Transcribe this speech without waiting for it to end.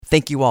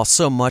Thank you all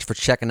so much for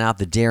checking out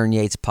the Darren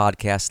Yates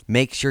podcast.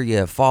 Make sure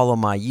you follow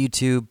my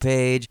YouTube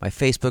page, my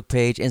Facebook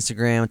page,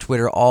 Instagram,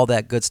 Twitter, all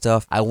that good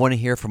stuff. I want to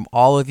hear from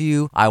all of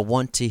you. I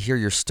want to hear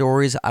your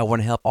stories. I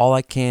want to help all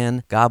I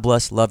can. God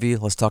bless. Love you.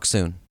 Let's talk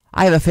soon.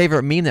 I have a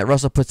favorite meme that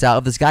Russell puts out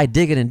of this guy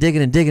digging and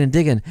digging and digging and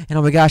digging. And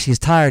oh my gosh, he's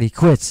tired. He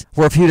quits.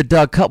 Where if he would have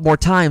dug a couple more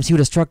times, he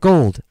would have struck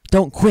gold.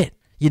 Don't quit.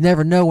 You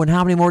never know when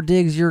how many more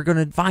digs you're going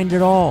to find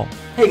it all.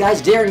 Hey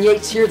guys, Darren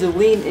Yates here, the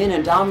Lean In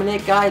and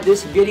Dominate guy.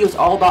 This video is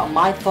all about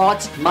my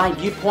thoughts, my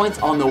viewpoints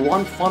on the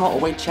One Funnel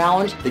Away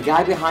Challenge, the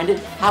guy behind it,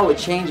 how it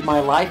changed my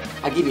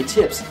life. I give you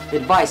tips,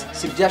 advice,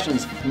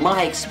 suggestions,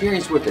 my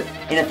experience with it.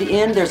 And at the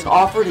end, there's an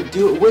offer to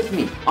do it with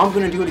me. I'm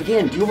going to do it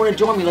again. Do you want to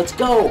join me? Let's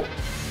go.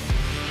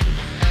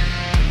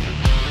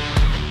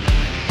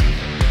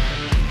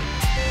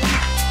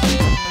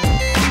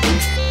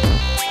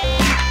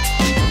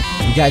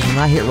 You guys, when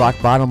I hit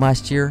rock bottom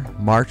last year,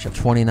 March of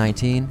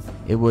 2019,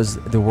 it was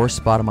the worst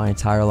spot of my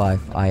entire life.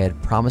 I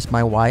had promised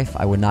my wife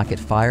I would not get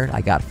fired.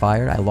 I got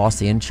fired. I lost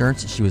the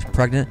insurance. She was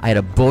pregnant. I had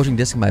a bulging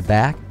disc in my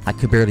back. I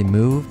could barely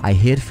move. I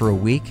hid for a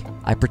week.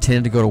 I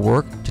pretended to go to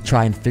work to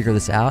try and figure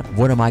this out.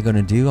 What am I going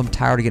to do? I'm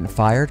tired of getting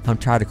fired. I'm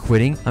tired of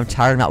quitting. I'm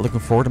tired of not looking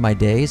forward to my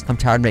days. I'm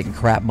tired of making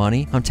crap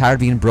money. I'm tired of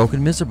being broke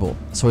and miserable.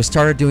 So I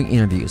started doing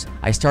interviews.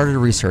 I started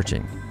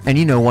researching. And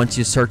you know, once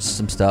you search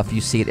some stuff, you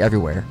see it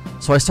everywhere.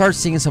 So I started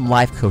seeing some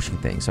life coaching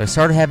things. So I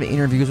started having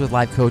interviews with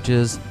life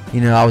coaches.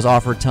 You know, I was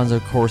offered tons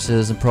of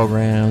courses and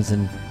programs,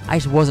 and I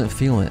just wasn't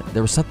feeling it.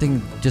 There was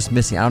something just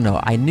missing. I don't know.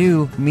 I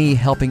knew me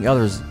helping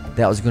others,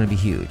 that was going to be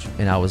huge,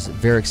 and I was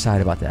very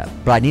excited about that.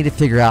 But I needed to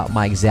figure out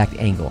my exact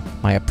angle,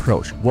 my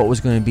approach, what was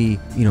going to be,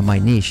 you know, my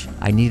niche.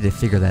 I needed to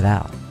figure that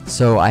out.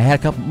 So I had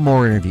a couple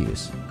more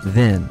interviews.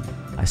 Then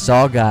I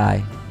saw a guy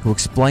who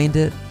explained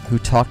it, who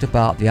talked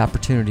about the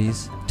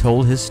opportunities,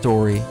 told his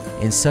story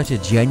in such a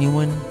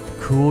genuine,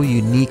 cool,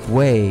 unique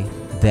way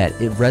that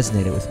it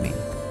resonated with me.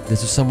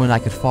 This was someone I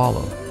could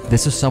follow.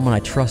 This was someone I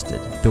trusted.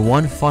 The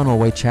One Funnel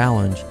Away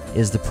Challenge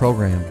is the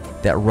program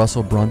that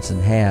Russell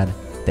Brunson had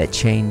that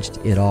changed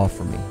it all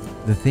for me.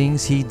 The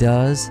things he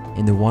does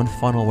in the One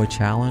Funnel Away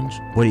Challenge,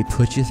 what he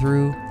puts you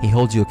through, he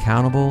holds you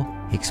accountable,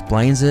 he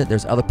explains it,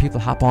 there's other people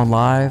hop on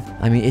live.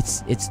 I mean,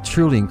 it's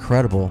truly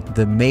incredible.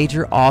 The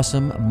major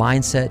awesome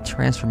mindset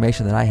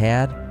transformation that I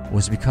had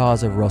was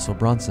because of Russell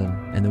Brunson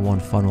and the One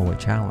Funnel Away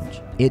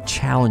Challenge. It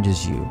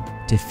challenges you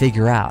to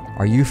figure out,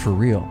 are you for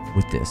real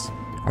with this?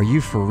 Are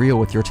you for real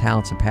with your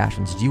talents and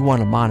passions? Do you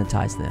want to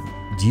monetize them?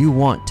 Do you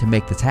want to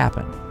make this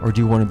happen? Or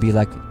do you want to be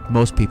like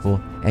most people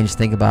and just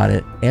think about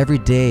it? Every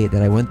day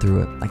that I went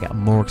through it, I got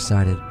more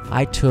excited.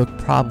 I took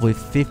probably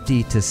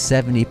 50 to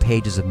 70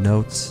 pages of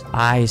notes.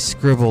 I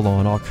scribbled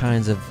on all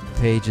kinds of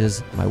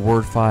pages, my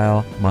Word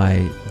file, my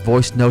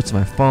voice notes on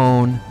my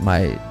phone,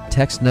 my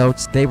text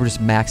notes, they were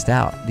just maxed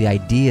out. The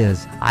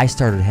ideas I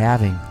started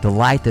having, the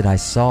light that I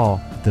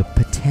saw, the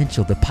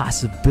potential, the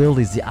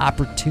possibilities, the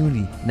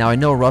opportunity. Now I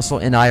know Russell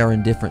and I are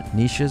in different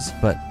niches,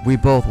 but we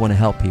both want to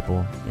help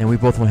people, and we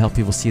both want to help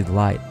people see the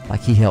light like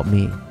he helped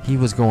me. He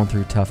was going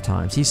through tough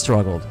times. He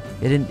struggled.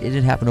 It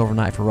didn't happen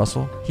overnight for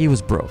Russell. He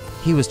was broke.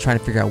 He was trying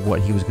to figure out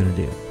what he was going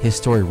to do. His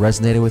story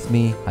resonated with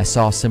me. I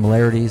saw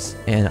similarities,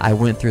 and I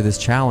went through this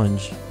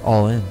challenge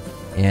all in.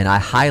 And I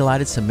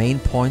highlighted some main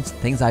points,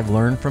 things I've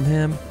learned from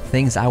him,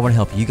 things I want to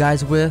help you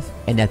guys with.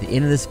 And at the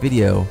end of this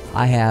video,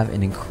 I have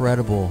an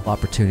incredible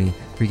opportunity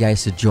for you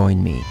guys to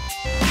join me.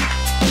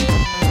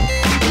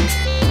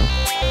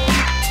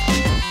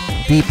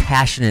 Be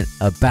passionate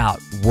about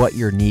what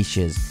your niche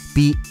is.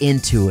 Be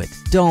into it.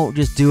 Don't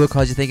just do it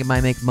because you think it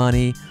might make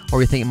money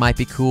or you think it might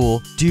be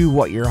cool. Do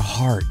what your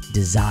heart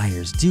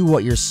desires. Do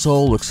what your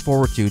soul looks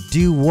forward to.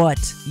 Do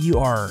what you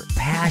are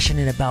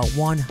passionate about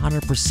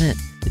 100%.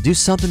 Do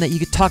something that you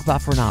could talk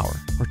about for an hour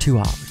or 2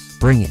 hours.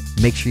 Bring it.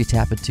 Make sure you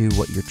tap into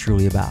what you're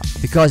truly about.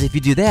 Because if you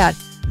do that,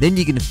 then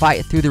you can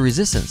fight through the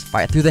resistance,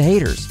 fight through the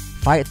haters,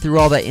 fight through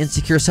all that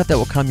insecure stuff that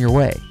will come your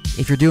way.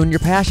 If you're doing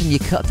your passion, you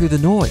cut through the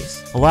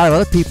noise. A lot of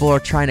other people are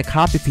trying to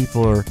copy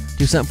people or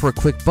do something for a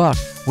quick buck.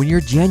 When you're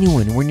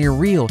genuine, when you're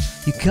real,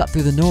 you cut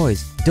through the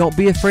noise. Don't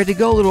be afraid to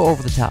go a little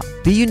over the top.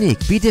 Be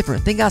unique, be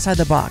different, think outside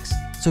the box.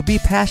 So be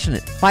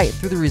passionate, fight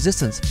through the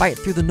resistance, fight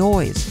through the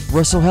noise.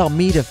 Russell helped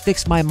me to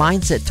fix my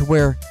mindset to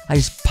where I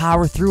just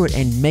power through it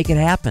and make it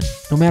happen,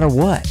 no matter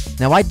what.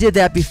 Now I did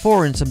that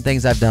before in some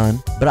things I've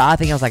done, but I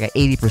think I was like at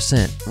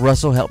 80%.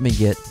 Russell helped me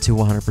get to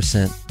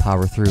 100%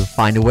 power through.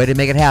 Find a way to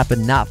make it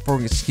happen, not for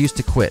an excuse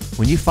to quit.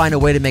 When you find a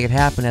way to make it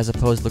happen as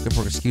opposed to looking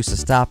for an excuse to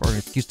stop or an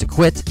excuse to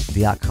quit,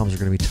 the outcomes are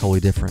going to be totally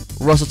different.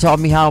 Russell taught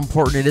me how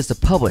important it is to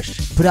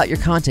publish. Put out your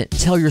content,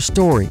 tell your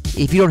story.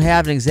 If you don't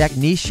have an exact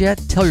niche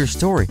yet, tell your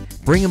story.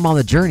 Bring them on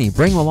the journey.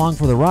 Bring them along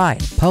for the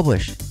ride.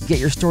 Publish. Get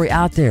your story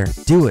out there.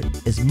 Do it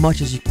as much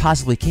as you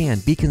possibly can.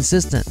 Be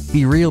consistent.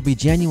 Be real. Be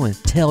genuine.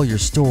 Tell your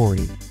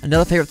story.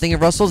 Another favorite thing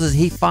of Russell's is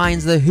he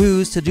finds the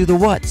who's to do the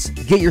what's.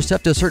 Get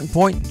yourself to a certain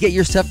point. Get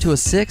yourself to a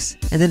 6.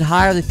 And then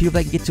hire the people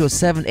that can get to a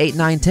 7, 8,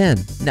 9,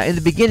 10. Now, in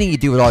the beginning, you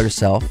do it all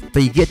yourself.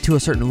 But you get to a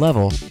certain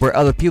level where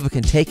other people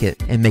can take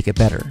it and make it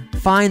better.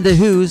 Find the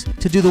who's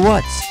to do the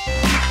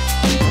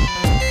what's.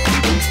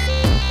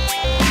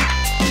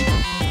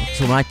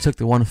 when I took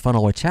the One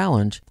Funnel Away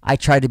Challenge, I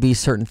tried to be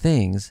certain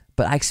things,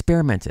 but I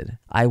experimented.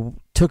 I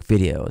took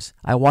videos.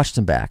 I watched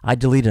them back. I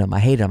deleted them. I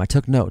hated them. I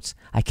took notes.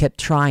 I kept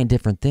trying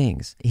different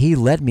things. He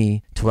led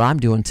me to what I'm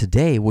doing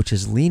today, which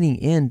is leaning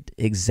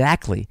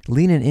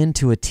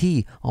into a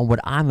T on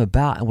what I'm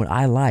about and what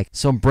I like.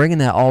 So I'm bringing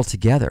that all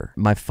together.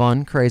 My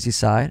fun, crazy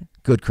side,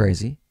 good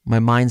crazy, my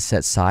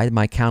mindset side,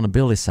 my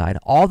accountability side,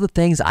 all the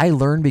things I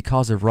learned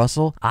because of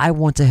Russell, I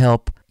want to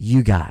help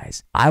you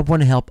guys. I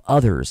want to help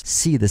others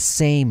see the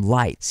same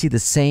light, see the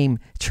same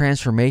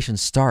transformation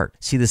start,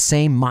 see the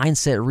same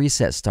mindset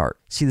reset start,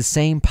 see the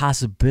same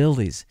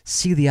possibilities,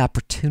 see the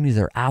opportunities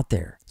that are out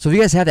there. So if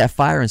you guys have that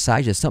fire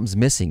inside you, something's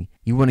missing,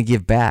 you want to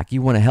give back,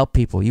 you want to help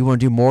people, you want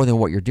to do more than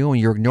what you're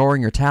doing, you're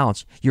ignoring your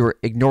talents, you're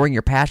ignoring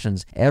your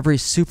passions. Every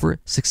super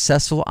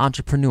successful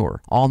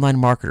entrepreneur, online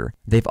marketer,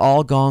 they've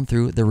all gone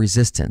through the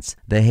resistance,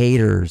 the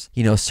haters,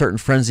 certain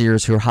friends of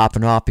yours who are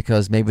hopping off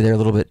because maybe they're a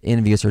little bit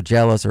envious or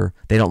jealous or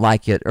they don't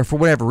like it, or for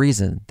whatever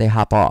reason, they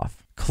hop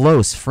off.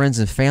 Close friends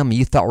and family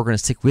you thought were going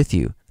to stick with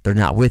you, they're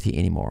not with you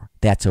anymore.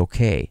 That's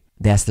okay.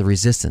 That's the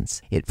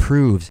resistance. It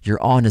proves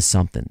you're onto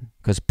something.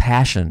 Because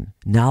passion,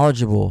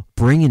 knowledgeable,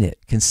 bringing it,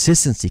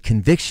 consistency,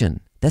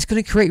 conviction, that's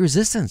going to create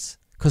resistance.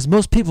 Because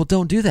most people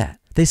don't do that.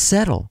 They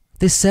settle.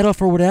 They settle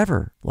for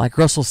whatever. Like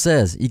Russell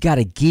says, you got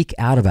to geek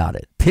out about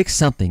it. Pick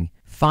something,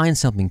 find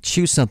something,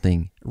 choose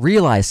something,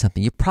 realize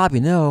something. You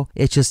probably know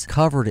it's just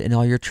covered in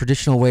all your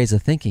traditional ways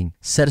of thinking.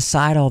 Set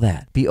aside all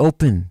that. Be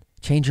open.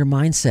 Change your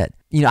mindset.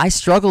 I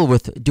struggle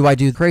with, do I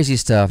do crazy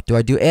stuff? Do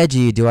I do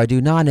edgy? Do I do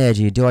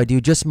non-edgy? Do I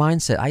do just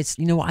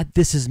mindset?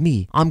 This is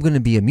me. I'm going to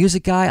be a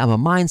music guy. I'm a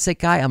mindset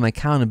guy. I'm an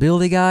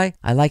accountability guy.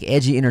 I like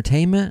edgy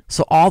entertainment.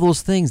 So all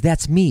those things,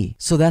 that's me.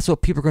 So that's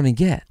what people are going to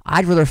get.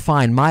 I'd rather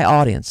find my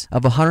audience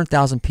of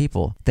 100,000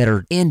 people that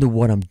are into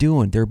what I'm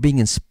doing. They're being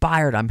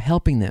inspired. I'm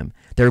helping them.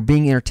 They're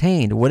being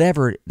entertained,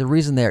 whatever the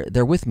reason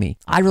they're with me.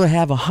 I'd rather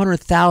have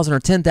 100,000 or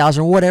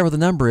 10,000, whatever the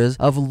number is,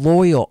 of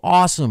loyal,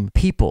 awesome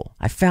people.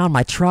 I found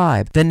my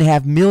tribe, than to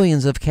have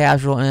millions of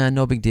casual,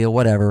 no big deal,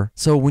 whatever.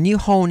 So when you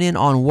hone in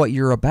on what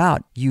you're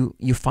about, you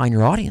find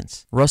your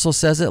audience. Russell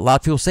says it, a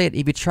lot of people say it.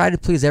 If you try to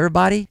please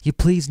everybody, you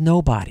please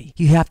nobody.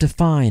 You have to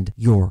find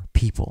your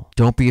people.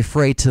 Don't be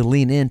afraid to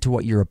lean into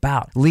what you're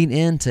about. Lean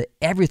into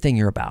everything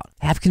you're about.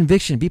 Have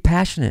conviction, be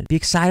passionate, be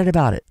excited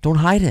about it. Don't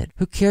hide it.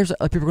 Who cares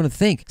what people are going to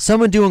think?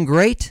 Someone doing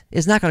great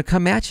is not going to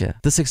come at you.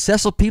 The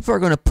successful people are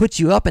going to put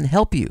you up and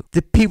help you.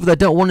 The people that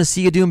don't want to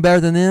see you doing better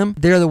than them,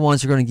 they're the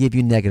ones who are going to give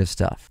you negative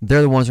stuff.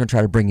 They're the ones who are going to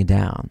try to bring you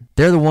down.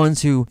 They're the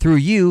ones who, through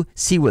you,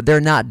 see what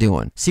they're not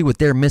doing, see what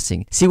they're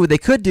missing, see what they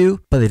could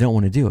do, but they don't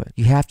want to do it.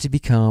 You have to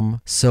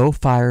become so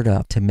fired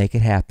up to make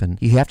it happen.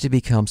 You have to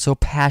become so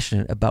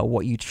passionate about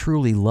what you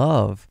truly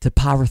love to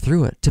power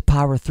through it, to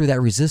power through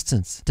that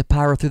resistance, to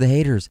power through the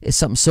haters. It's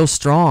something so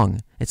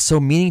strong. It's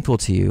so meaningful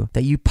to you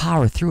that you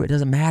power through it. It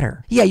doesn't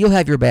matter. Yeah, you'll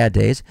have your bad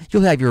days.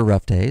 You'll have your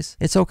rough days.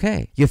 It's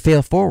okay. You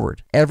fail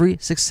forward. Every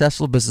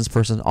successful business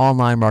person,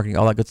 online marketing,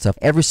 all that good stuff,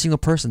 every single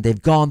person,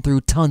 they've gone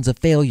through tons of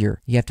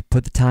failure. You have to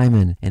put the time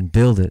in and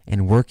build it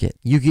and work it.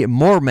 You get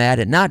more mad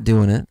at not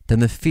doing it than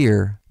the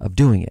fear of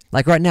doing it.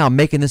 Like right now, I'm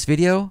making this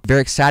video,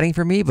 very exciting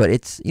for me, but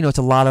it's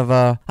a lot of,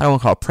 I don't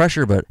want to call it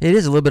pressure, but it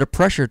is a little bit of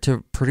pressure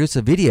to produce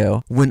a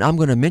video when I'm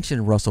going to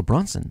mention Russell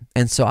Brunson.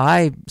 And so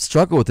I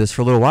struggled with this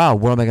for a little while.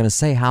 What am I going to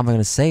say? How am I going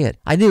to say it?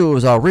 I knew it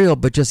was all real,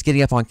 but just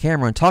getting up on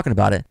camera and talking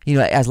about it,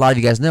 as a lot of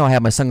you guys know, I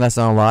have my sunglasses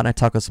on a lot and I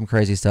talk about some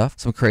crazy stuff,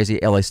 some crazy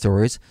LA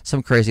stories,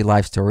 some crazy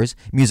life stories,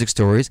 music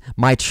stories,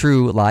 my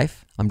true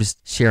life. I'm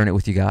just sharing it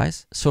with you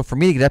guys. So for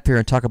me to get up here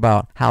and talk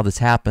about how this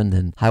happened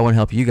and how I want to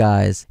help you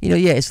guys,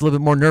 it's a little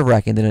bit more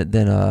nerve-wracking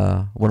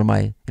than one of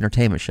my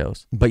entertainment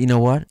shows. But you know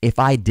what? If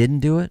I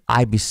didn't do it,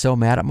 I'd be so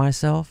mad at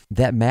myself.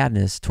 That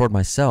madness toward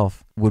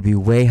myself would be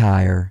way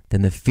higher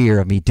than the fear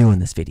of me doing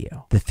this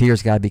video. The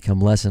fear's got to become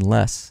less and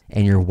less,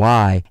 and your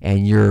why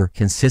and your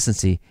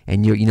consistency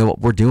and you know what,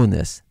 we're doing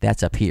this,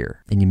 that's up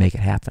here, and you make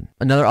it happen.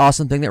 Another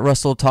awesome thing that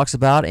Russell talks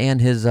about,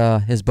 and his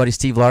buddy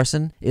Steve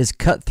Larson, is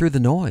cut through the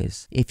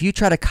noise. If you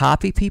try to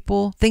copy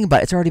people, think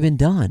about it, it's already been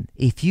done.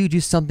 If you do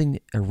something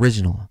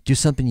original, do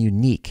something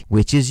unique,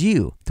 which is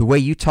you, the way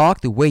you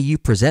talk, the way you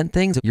present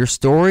things, your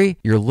story,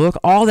 your look,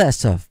 all that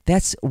stuff,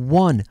 that's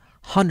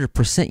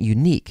 100%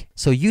 unique.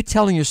 So you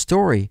telling your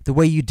story the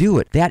way you do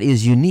it, that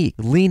is unique.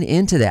 Lean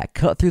into that.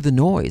 Cut through the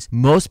noise.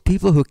 Most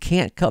people who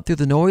can't cut through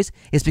the noise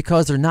is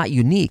because they're not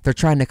unique. They're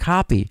trying to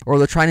copy, or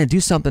they're trying to do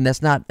something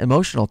that's not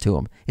emotional to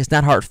them. It's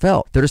not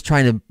heartfelt. They're just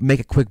trying to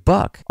make a quick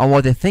buck on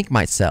what they think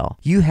might sell.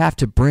 You have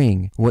to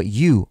bring what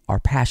you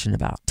are passionate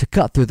about to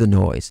cut through the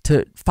noise,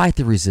 to fight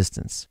the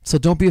resistance. So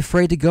don't be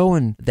afraid to go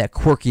in that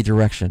quirky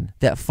direction,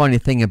 that funny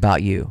thing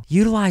about you.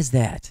 Utilize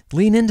that.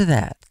 Lean into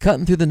that.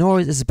 Cutting through the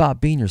noise is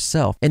about being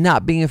yourself and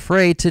not being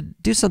afraid to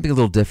do something a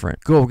little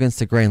different. Go against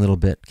the grain a little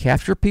bit.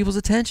 Capture people's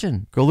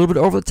attention. Go a little bit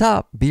over the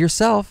top. Be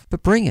yourself,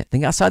 but bring it.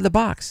 Think outside the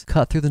box.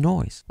 Cut through the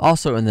noise.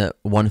 Also in the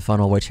One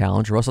Funnel Away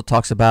Challenge, Russell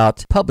talks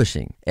about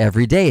publishing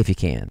every day if you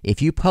can.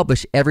 If you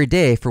publish every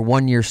day for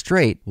 1 year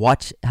straight,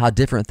 watch how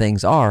different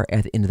things are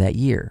at the end of that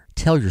year.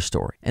 tell your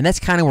story. And that's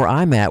kind of where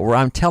I'm at, where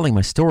I'm telling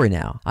my story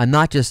now. I'm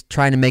not just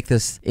trying to make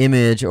this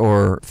image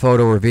or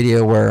photo or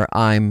video where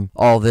I'm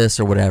all this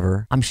or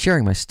whatever. I'm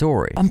sharing my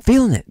story. I'm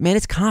feeling it, man.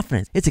 It's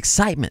confidence. It's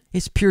excitement.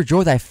 It's pure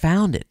joy that I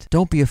found it.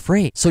 Don't be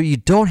afraid. So you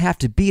don't have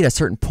to be at a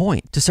certain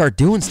point to start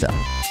doing stuff.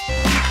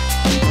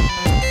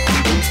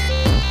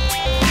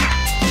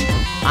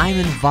 I'm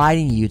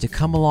inviting you to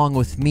come along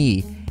with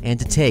me and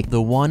to take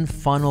the One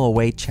Funnel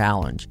Away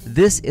Challenge.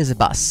 This is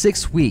about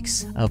 6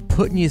 weeks of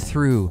putting you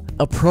through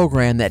a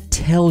program that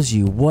tells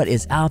you what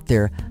is out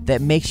there,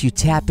 that makes you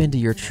tap into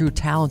your true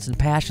talents and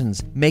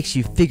passions, makes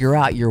you figure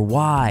out your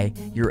why,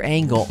 your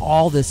angle,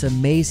 all this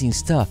amazing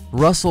stuff.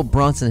 Russell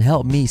Brunson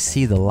helped me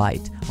see the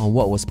light on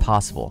what was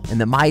possible,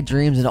 and that my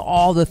dreams and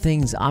all the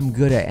things I'm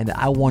good at and that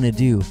I want to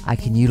do, I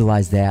can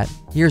utilize that.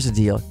 Here's the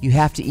deal. You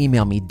have to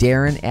email me,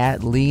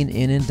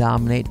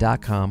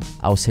 Darren@leaninanddominate.com.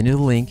 I will send you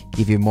the link,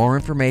 give you more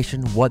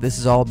information, what this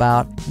is all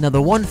about. Now,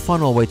 the One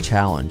Funnel Away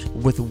Challenge,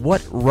 with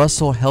what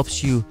Russell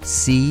helps you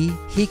see,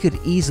 he could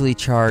easily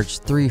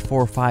charge $3,000,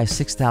 $4,000, $5,000,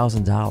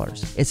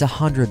 $6,000. It's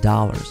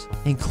 $100,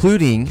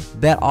 including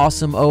that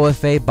awesome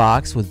OFA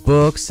box with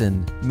books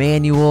and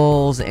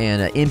manuals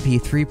and an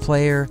MP3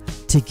 player.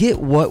 To get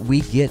what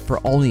we get for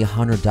only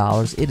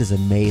 $100, it is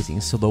amazing.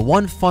 So the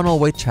One Funnel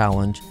Away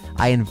Challenge,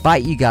 I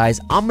invite you guys.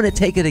 I'm going to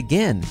take it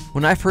again.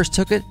 When I first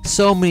took it,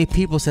 so many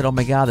people said, oh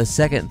my God, the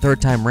second and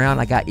third time around,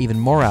 I got even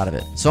more out of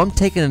it. So I'm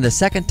taking it a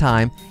second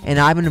time, and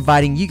I'm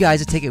inviting you guys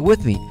to take it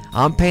with me.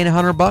 I'm paying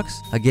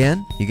 $100.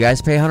 Again, you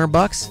guys pay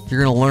 $100.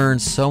 You're going to learn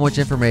so much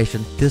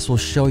information. This will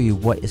show you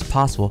what is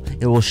possible.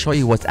 It will show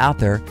you what's out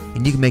there,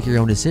 and you can make your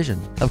own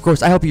decision. Of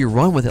course, I hope you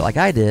run with it like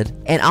I did,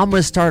 and I'm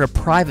going to start a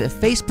private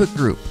Facebook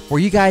group where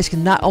you guys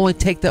can not only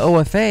take the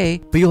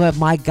OFA, but you'll have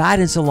my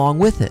guidance along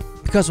with it.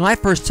 Because when I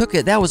first took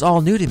it, that was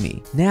all new to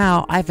me.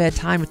 Now, I've had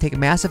time to take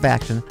massive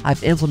action.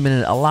 I've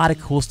implemented a lot of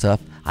cool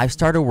stuff. I've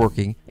started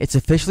working. It's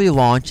officially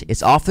launched.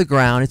 It's off the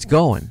ground. It's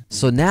going.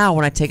 So now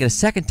when I take it a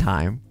second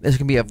time, it's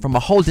going to be from a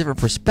whole different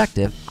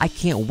perspective. I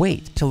can't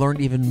wait to learn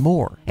even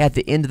more. At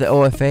the end of the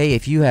OFA,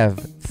 if you have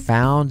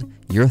found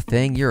your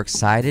thing, you're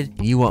excited,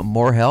 and you want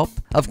more help,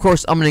 of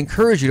course, I'm going to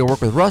encourage you to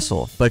work with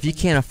Russell. But if you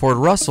can't afford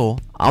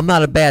Russell, I'm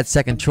not a bad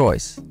second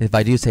choice, if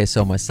I do say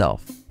so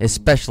myself,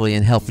 especially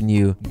in helping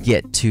you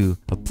get to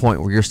a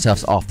point where your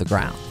stuff's off the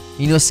ground.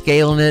 You know,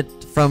 scaling it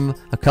from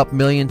a couple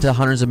million to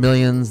hundreds of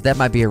millions, that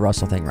might be a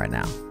Russell thing right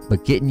now.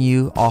 But getting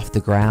you off the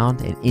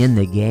ground and in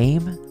the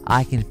game,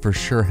 I can for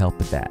sure help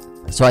with that.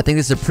 So I think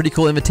this is a pretty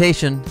cool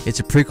invitation. It's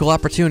a pretty cool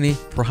opportunity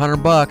for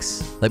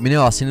 $100. Let me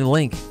know. I'll send you the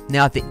link.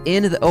 Now, at the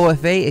end of the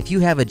OFA, if you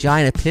have a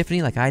giant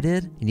epiphany like I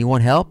did and you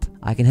want help,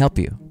 I can help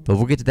you. But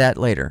we'll get to that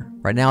later.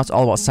 Right now, it's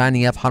all about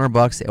signing up.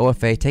 $100, the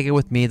OFA. Take it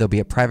with me. There'll be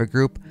a private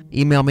group.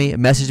 Email me,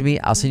 message me.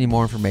 I'll send you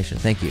more information.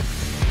 Thank you.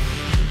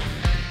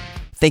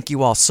 Thank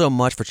you all so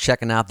much for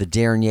checking out the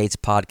Darren Yates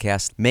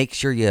podcast. Make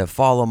sure you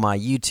follow my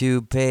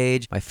YouTube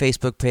page, my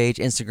Facebook page,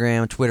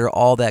 Instagram, Twitter,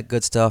 all that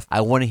good stuff.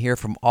 I want to hear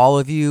from all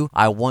of you.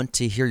 I want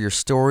to hear your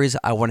stories.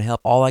 I want to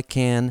help all I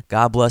can.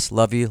 God bless.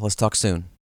 Love you. Let's talk soon.